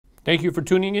Thank you for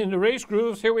tuning in to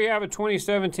RaceGrooves. Here we have a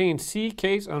 2017 C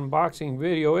case unboxing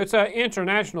video. It's an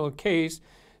international case,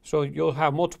 so you'll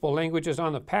have multiple languages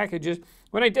on the packages.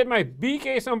 When I did my B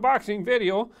case unboxing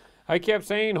video, I kept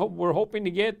saying we're hoping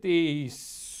to get the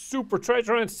Super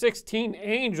Treasure Hunt 16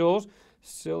 Angels.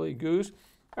 Silly goose.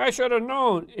 I should have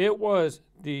known it was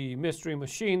the Mystery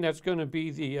Machine that's going to be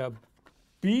the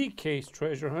B case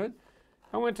Treasure Hunt.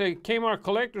 I went to Kmart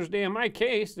Collector's Day, and my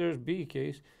case, there's B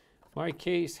case. My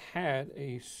case had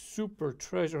a Super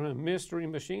Treasure Hunt Mystery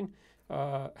Machine.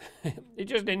 It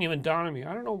just didn't even dawn on me.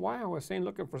 I don't know why I was saying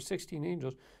looking for 16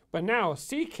 Angels. But now,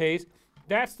 C case,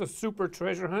 that's the Super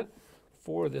Treasure Hunt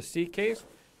for the C case.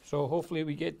 So hopefully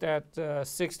we get that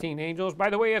 16 Angels. By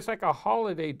the way, it's like a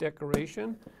holiday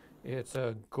decoration. It's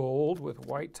gold with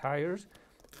white tires.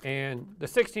 And the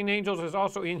 16 Angels is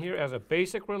also in here as a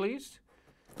basic release.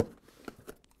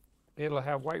 It'll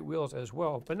have white wheels as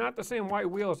well, but not the same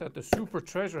white wheels that the Super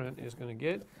Treasure Hunt is going to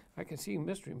get. I can see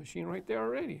Mystery Machine right there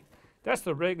already. That's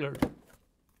the regular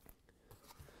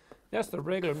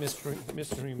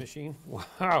Mystery Machine.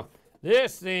 Wow,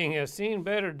 this thing has seen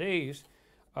better days.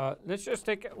 Let's just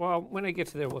take it. Well, when I get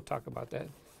to there, we'll talk about that.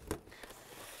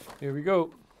 Here we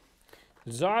go.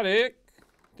 Exotic.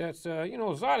 That's you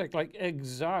know, exotic like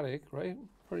exotic, right?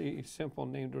 Pretty simple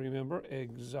name to remember,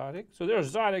 Exotic. So there's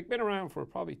Exotic, been around for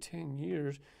probably 10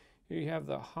 years. Here you have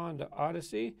the Honda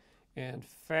Odyssey and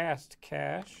Fast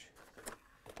Cash.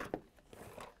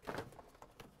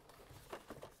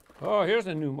 Oh, here's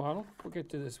a new model. We'll get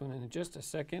to this one in just a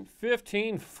second.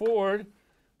 15 Ford,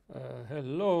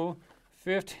 hello,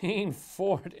 15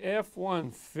 Ford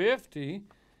F-150.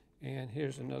 And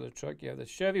here's another truck. You have the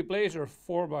Chevy Blazer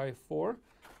 4x4.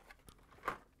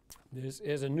 This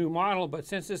is a new model, but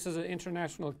since this is an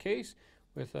international case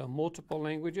with multiple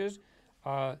languages,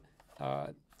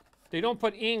 they don't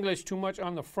put English too much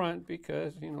on the front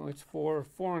because, you know, it's for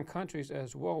foreign countries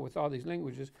as well with all these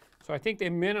languages. So I think they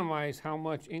minimize how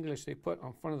much English they put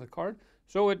on front of the card.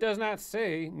 So it does not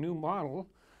say new model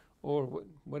or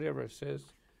whatever it says.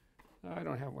 I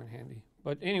don't have one handy.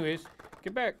 But anyways,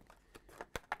 get back.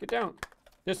 Get down.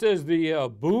 This is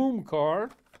the Boom car.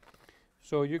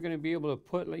 So you're going to be able to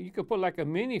put, like, you could put like a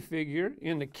minifigure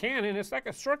in the cannon. It's like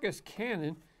a circus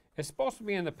cannon. It's supposed to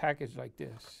be in the package like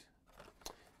this.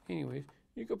 Anyways,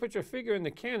 you could put your figure in the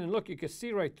cannon. Look, you can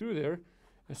see right through there.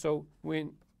 And so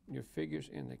when your figure's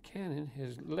in the cannon,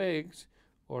 his legs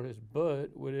or his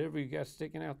butt, whatever you got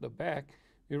sticking out the back,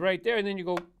 you're right there. And then you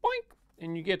go boink,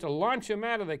 and you get to launch him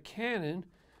out of the cannon.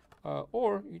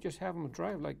 Or you just have him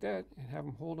drive like that and have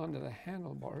him hold onto the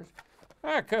handlebars.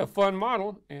 Ah, kind of fun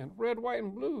model, and red, white,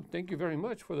 and blue. Thank you very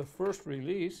much for the first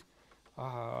release.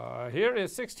 Here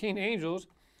is 16 Angels,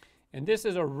 and this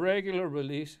is a regular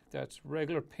release. That's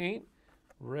regular paint,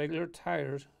 regular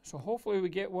tires. So hopefully we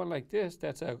get one like this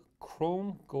that's a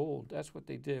chrome gold. That's what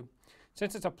they did.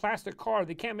 Since it's a plastic car,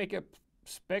 they can't make it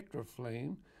Spectre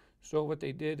Flame. So what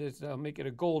they did is make it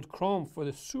a gold chrome for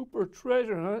the Super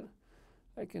Treasure Hunt.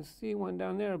 I can see one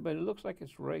down there, but it looks like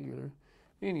it's regular.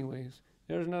 Anyways.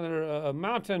 There's another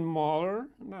Mountain Mauler,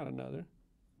 not another.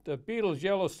 The Beatles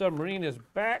Yellow Submarine is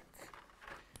back.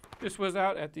 This was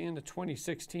out at the end of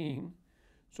 2016,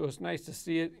 so it's nice to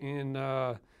see it in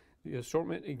the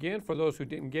assortment again for those who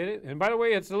didn't get it. And by the way,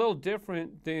 it's a little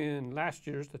different than last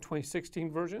year's, the 2016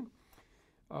 version.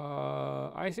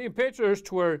 I see pictures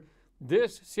to where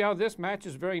this, see how this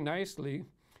matches very nicely,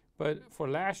 but for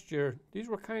last year, these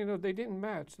were kind of, they didn't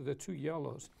match the two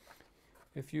yellows.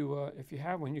 If you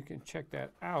have one, you can check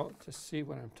that out to see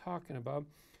what I'm talking about.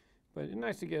 But it's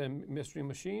nice to get a Mystery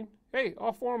Machine. Hey,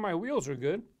 all four of my wheels are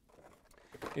good.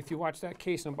 If you watch that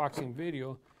case unboxing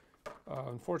video,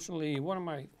 unfortunately, one of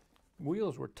my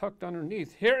wheels were tucked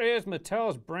underneath. Here is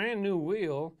Mattel's brand new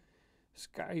wheel,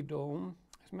 Skydome.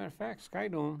 As a matter of fact,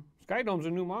 Skydome's a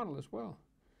new model as well.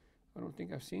 I don't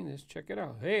think I've seen this. Check it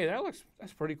out. Hey,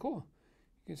 that's pretty cool.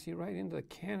 You can see right into the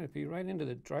canopy, right into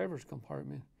the driver's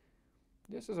compartment.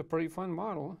 This is a pretty fun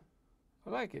model. I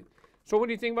like it. So what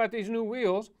do you think about these new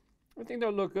wheels? I think they'll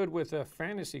look good with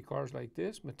fantasy cars like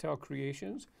this, Mattel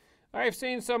Creations. I've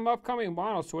seen some upcoming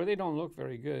models where they don't look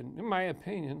very good. In my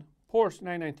opinion, Porsche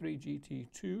 993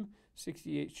 GT2,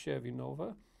 68 Chevy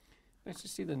Nova. Nice to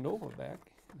see the Nova back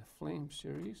in the Flame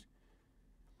series.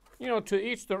 You know, to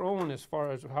each their own as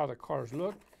far as how the cars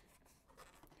look.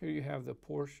 Here you have the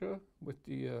Porsche with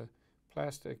the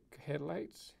plastic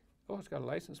headlights. Oh, it's got a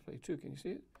license plate too. Can you see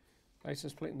it?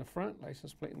 License plate in the front,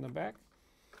 license plate in the back.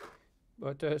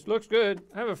 But it looks good.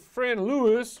 I have a friend,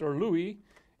 Louis.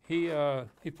 He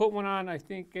put one on, I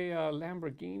think, a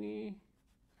Lamborghini.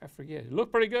 I forget. It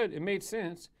looked pretty good. It made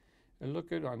sense. It looked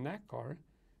good on that car.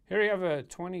 Here you have a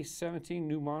 2017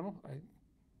 new model. I hope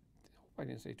I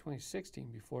didn't say 2016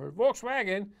 before.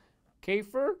 Volkswagen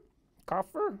Käfer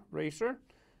racer.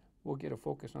 We'll get a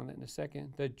focus on that in a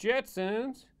second. The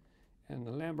Jetsons and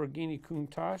the Lamborghini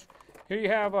Countach. Here you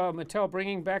have Mattel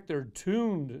bringing back their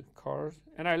tuned cars.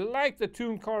 And I like the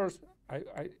tuned cars.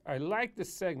 I like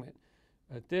this segment.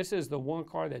 This is the one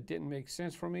car that didn't make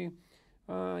sense for me.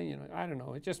 You know, I don't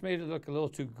know. It just made it look a little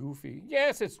too goofy.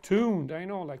 Yes, it's tuned. I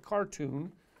know, like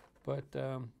cartoon. But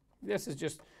this is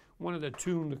just one of the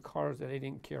tuned cars that I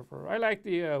didn't care for. I like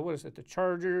the, what is it, the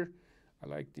Charger. I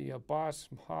like the Boss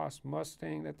Haas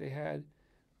Mustang that they had.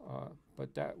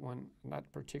 But that one, not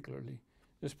particularly.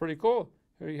 It's pretty cool.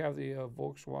 Here you have the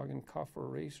Volkswagen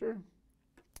Käfer racer.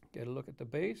 Get a look at the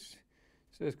base.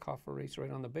 It says Käfer racer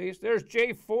right on the base. There's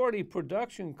J40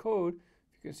 production code.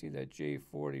 You can see that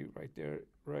J40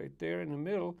 right there in the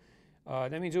middle.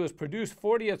 That means it was produced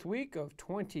 40th week of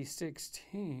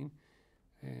 2016.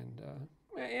 And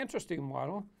interesting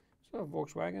model. So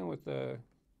Volkswagen with a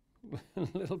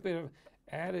little bit of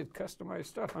added customized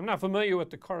stuff. I'm not familiar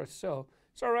with the car itself.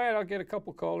 It's all right, I'll get a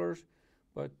couple colors.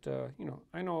 But, you know,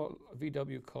 I know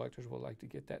VW collectors will like to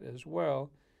get that as well.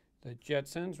 The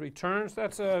Jetsons returns.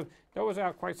 That was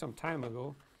out quite some time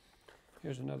ago.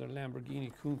 Here's another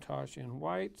Lamborghini Countach in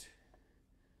white.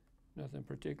 Nothing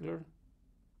particular.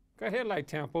 Got headlight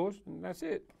tampos, and that's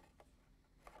it.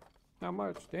 Not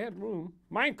much. They had room.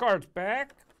 Minecart's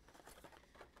back.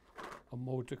 A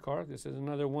motor car. This is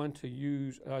another one to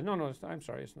use. No, I'm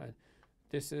sorry, it's not.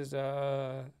 This is,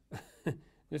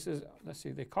 this is, let's see,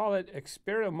 they call it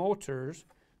Xperia Motors.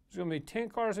 There's going to be 10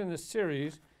 cars in the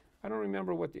series. I don't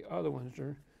remember what the other ones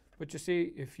are. But you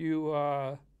see, if you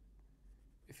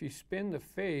spin the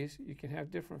face, you can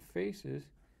have different faces.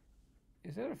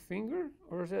 Is that a finger,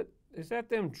 or is that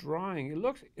them drawing?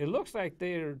 It looks like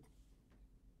they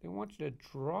want you to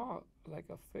draw like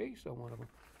a face on one of them.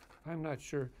 I'm not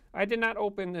sure. I did not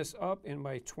open this up in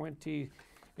my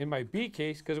B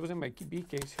case because it was in my B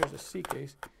case. Here's a C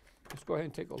case. Let's go ahead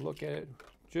and take a look at it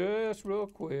just real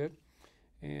quick.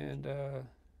 And I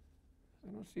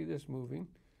don't see this moving.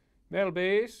 Metal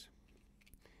base.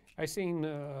 I seen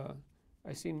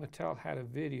Mattel had a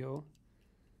video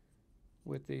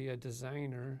with the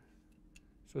designer.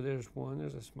 So there's one.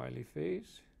 There's a smiley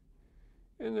face,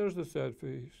 and there's the sad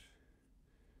face.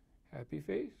 Happy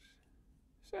face.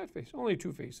 Sad face. Only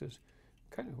two faces.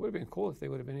 Kind of would have been cool if they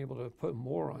would have been able to put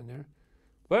more on there.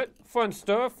 But fun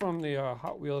stuff from the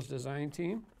Hot Wheels design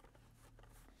team.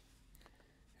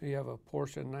 Here you have a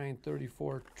Porsche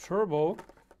 934 Turbo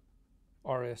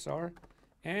RSR.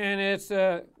 And it's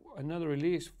another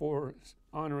release for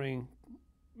honoring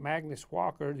Magnus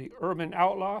Walker, the urban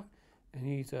outlaw. And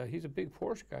he's a big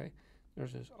Porsche guy.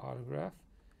 There's his autograph.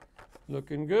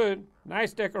 Looking good.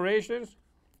 Nice decorations.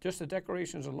 Just the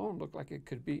decorations alone look like it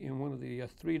could be in one of the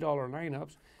 $3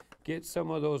 lineups. Get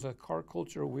some of those car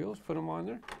culture wheels, put them on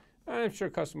there. I'm sure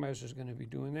Customizer's going to be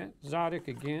doing that. Zodiac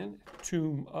again,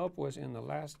 Tomb Up was in the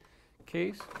last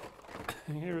case.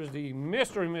 Here is the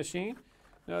Mystery Machine.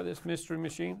 Now this Mystery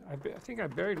Machine, I think I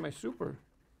buried my Super.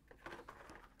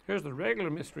 Here's the regular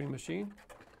Mystery Machine.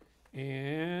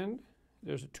 And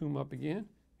there's a Tomb Up again.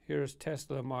 Here's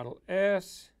Tesla Model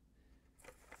S.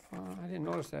 I didn't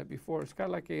notice that before. It's got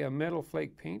like a metal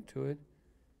flake paint to it.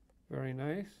 Very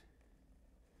nice.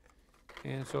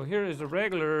 And so here is the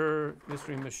regular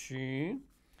Mystery Machine.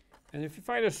 And if you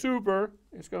find a Super,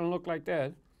 it's going to look like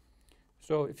that.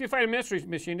 So if you find a Mystery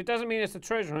Machine, it doesn't mean it's a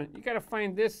treasure hunt. You got to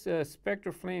find this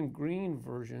Spectre Flame green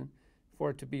version for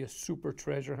it to be a super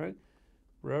treasure hunt.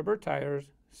 Rubber tires,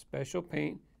 special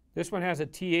paint. This one has a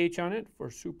TH on it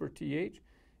for Super TH.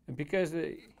 And because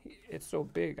it's so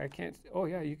big, I can't, oh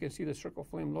yeah, you can see the Circle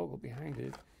Flame logo behind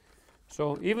it.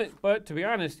 So but to be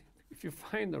honest, if you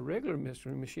find the regular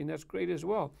Mystery Machine, that's great as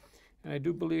well. And I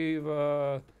do believe,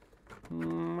 I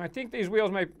think these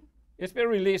wheels it's been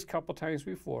released a couple times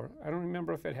before. I don't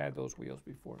remember if it had those wheels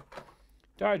before.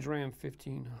 Dodge Ram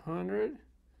 1500,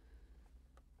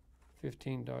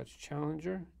 15 Dodge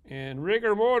Challenger, and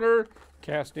Rigger motor,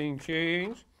 casting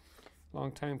change.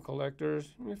 Longtime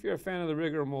collectors. If you're a fan of the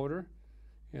Rigger motor,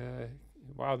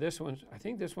 wow, I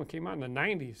think this one came out in the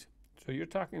 90s. So you're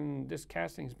talking, this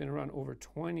casting's been around over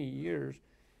 20 years.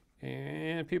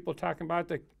 And people talking about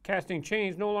the casting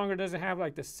change no longer doesn't have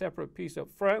like the separate piece up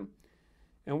front.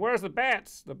 And where's the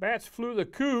bats? The bats flew the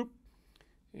coop.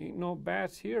 Ain't no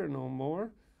bats here no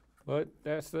more. But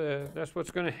that's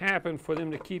what's going to happen for them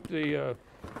to keep the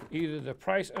either the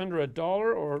price under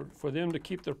 $1 or for them to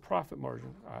keep their profit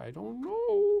margin. I don't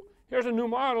know. Here's a new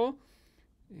model.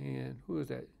 And who is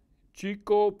that?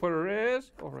 Chico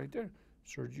Perez. Oh, right there.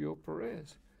 Sergio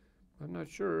Perez. I'm not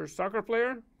sure. Soccer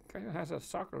player? Kind of has a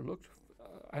soccer look.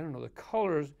 I don't know. The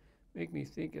colors make me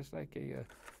think it's like a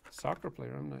soccer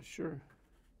player. I'm not sure.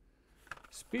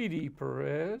 Speedy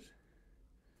Perez.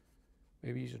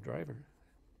 Maybe he's a driver.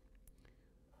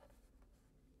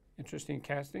 Interesting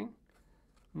casting.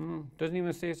 Doesn't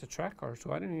even say it's a track car,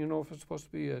 so I didn't even know if it's supposed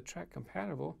to be track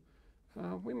compatible.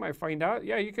 We might find out.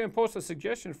 Yeah, you can post a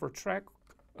suggestion for track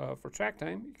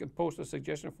time. You can post a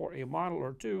suggestion for a model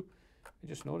or two. I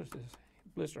just noticed this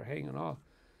blister hanging off.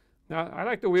 Now, I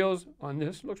like the wheels on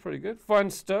this. Looks pretty good. Fun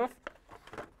stuff.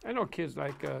 I know kids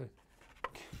like kind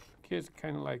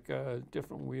of like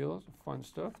different wheels. Fun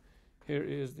stuff. Here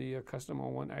is the Custom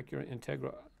 01 Acura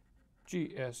Integra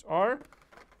GSR.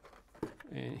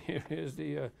 And here is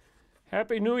the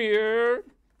Happy New Year.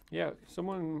 Yeah,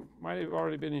 someone might have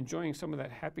already been enjoying some of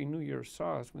that Happy New Year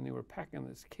sauce when they were packing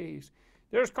this case.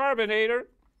 There's Carbonator.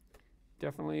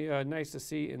 Definitely nice to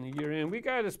see in the year end. We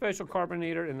got a special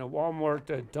Carbonator in the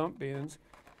Walmart dump bins.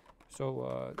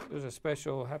 So there's a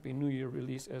special Happy New Year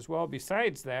release as well.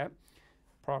 Besides that,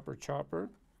 proper chopper.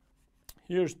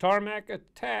 Here's Tarmac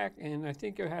Attack, and I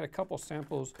think it had a couple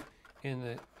samples in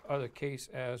the other case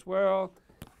as well.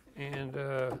 And,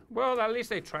 well, at least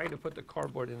they tried to put the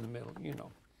cardboard in the middle, you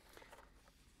know.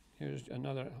 Here's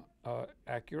another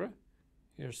Acura.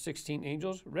 Here's 16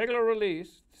 Angels. Regular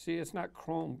release. See, it's not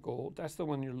chrome gold. That's the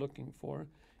one you're looking for.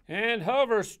 And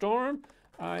Hover Storm.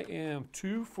 I am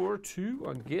 2 for 2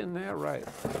 on getting that right.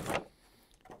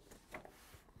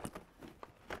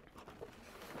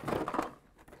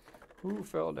 Who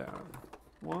fell down?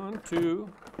 1, 2.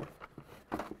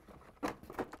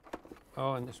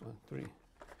 Oh, and this one, 3.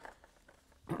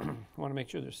 I want to make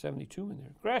sure there's 72 in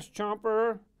there. Grass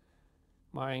Chomper,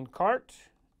 Mine Cart,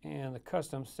 and the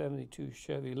Custom 72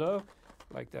 Chevy Love.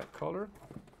 Like that color.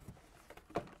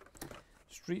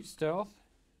 Street Stealth,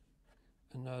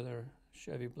 another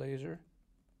Chevy Blazer,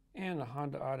 and a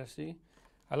Honda Odyssey.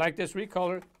 I like this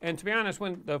recolor. And to be honest,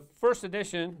 when the first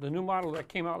edition, the new model that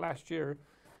came out last year,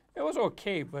 it was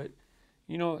okay, but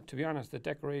you know, to be honest, the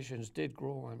decorations did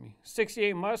grow on me.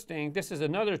 68 Mustang. This is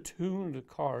another tuned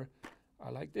car. I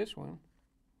like this one.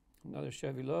 Another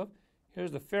Chevy Love.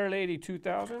 Here's the Fairlady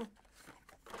 2000.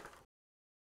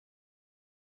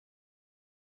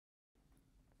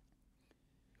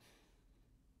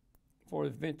 For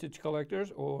vintage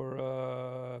collectors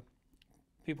or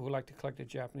people who like to collect the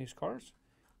Japanese cars.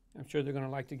 I'm sure they're going to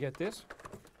like to get this.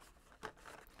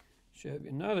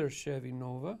 Another Chevy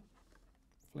Nova.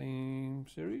 Flame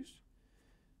Series.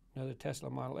 Another Tesla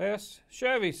Model S.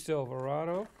 Chevy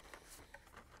Silverado.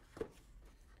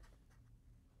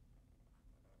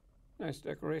 Nice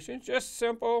decoration. Just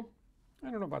simple.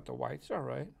 I don't know about the whites. All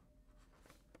right.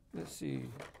 Let's see.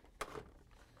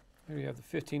 Here we have the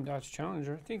 15 Dodge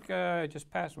Challenger. I think I just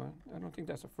passed one. I don't think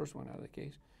that's the first one out of the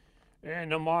case.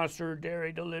 And the Monster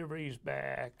Dairy Delivery's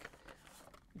back.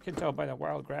 You can tell by the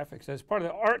wild graphics. That's part of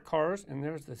the art cars, and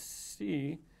there's the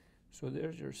C. So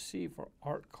there's your C for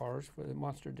art cars for the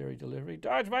Monster Dairy Delivery.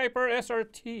 Dodge Viper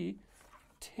SRT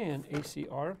 10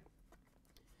 ACR.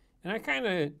 And I kind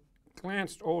of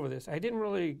glanced over this. I didn't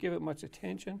really give it much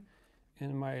attention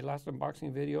in my last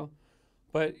unboxing video,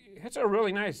 but it's a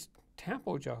really nice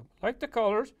tampo job. I like the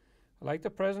colors. I like the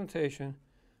presentation.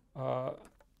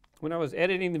 When I was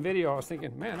editing the video, I was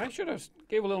thinking, man, I should have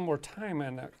gave a little more time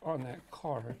on that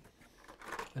car.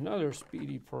 Another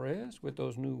Speedy Perez with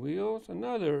those new wheels.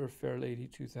 Another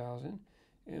Fairlady 2000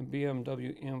 and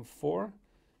BMW M4.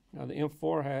 Now the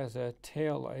M4 has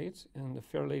tail lights and the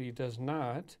Fairlady does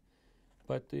not,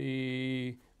 but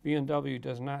the BMW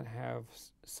does not have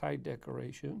side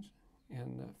decorations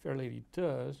and the Fairlady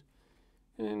does.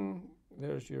 And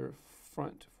there's your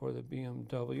front for the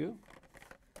BMW.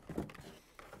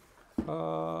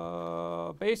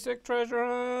 Basic treasure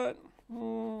hunt.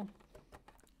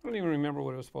 I don't even remember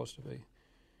what it was supposed to be.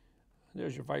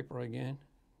 There's your Viper again.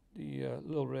 The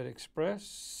Little Red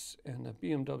Express and the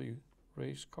BMW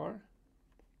race car.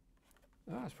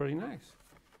 Ah, it's pretty nice.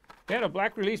 They had a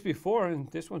black release before, and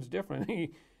this one's different.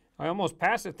 I almost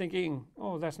passed it thinking,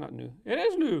 oh, that's not new. It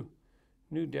is new.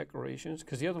 New decorations,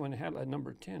 because the other one had a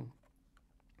number 10.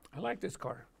 I like this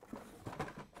car.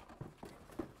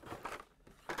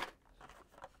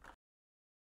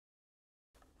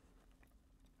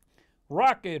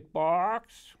 Rocket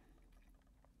Box,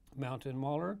 Mountain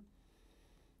Mauler,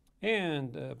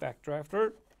 and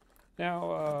Backdrafter.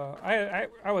 Now,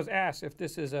 I was asked if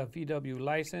this is a VW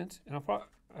license, and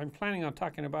I'm planning on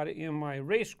talking about it in my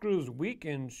RaceGrooves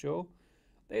weekend show.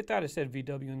 They thought it said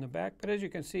VW in the back, but as you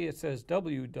can see, it says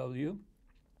WW.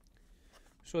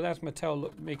 So that's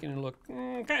Mattel making it look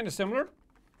kind of similar,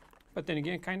 but then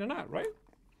again, kind of not, right?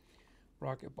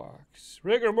 rocket box,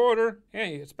 rigger motor,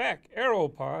 hey, it's back, aero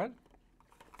pod.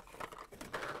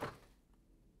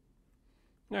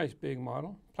 Nice big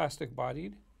model, plastic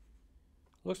bodied.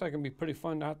 Looks like it'll be pretty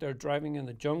fun out there driving in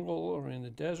the jungle or in the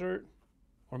desert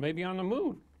or maybe on the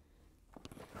moon.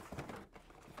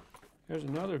 Here's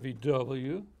another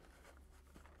VW.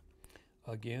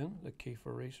 Again, the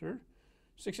Käfer racer.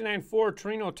 69 Ford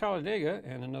Torino Talladega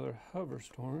and another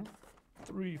Hoverstorm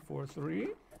 343.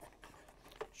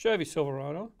 Chevy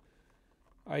Silverado.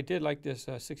 I did like this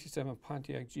 67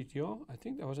 Pontiac GTO. I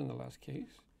think that was in the last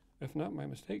case. If not, my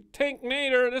mistake.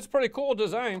 Tanknator. That's a pretty cool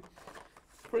design.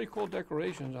 Pretty cool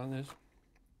decorations on this.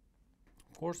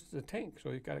 Of course, it's a tank,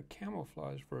 so you've got a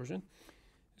camouflage version.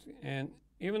 And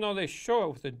even though they show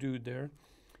it with the dude there,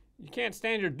 you can't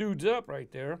stand your dudes up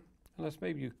right there, unless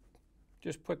maybe you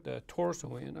just put the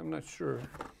torso in. I'm not sure.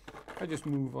 I just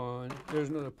move on. There's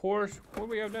another Porsche. What do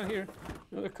we have down here?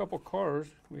 Another couple cars.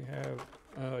 We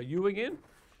have you again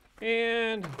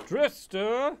and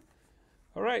Drista.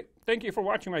 All right. Thank you for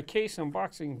watching my case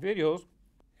unboxing videos.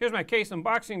 Here's my case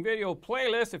unboxing video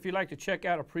playlist if you'd like to check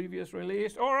out a previous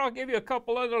release, or I'll give you a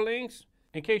couple other links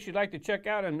in case you'd like to check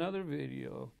out another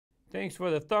video. Thanks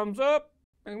for the thumbs up,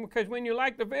 and because when you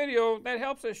like the video, that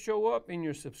helps us show up in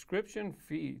your subscription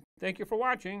feed. Thank you for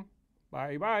watching.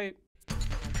 Bye-bye.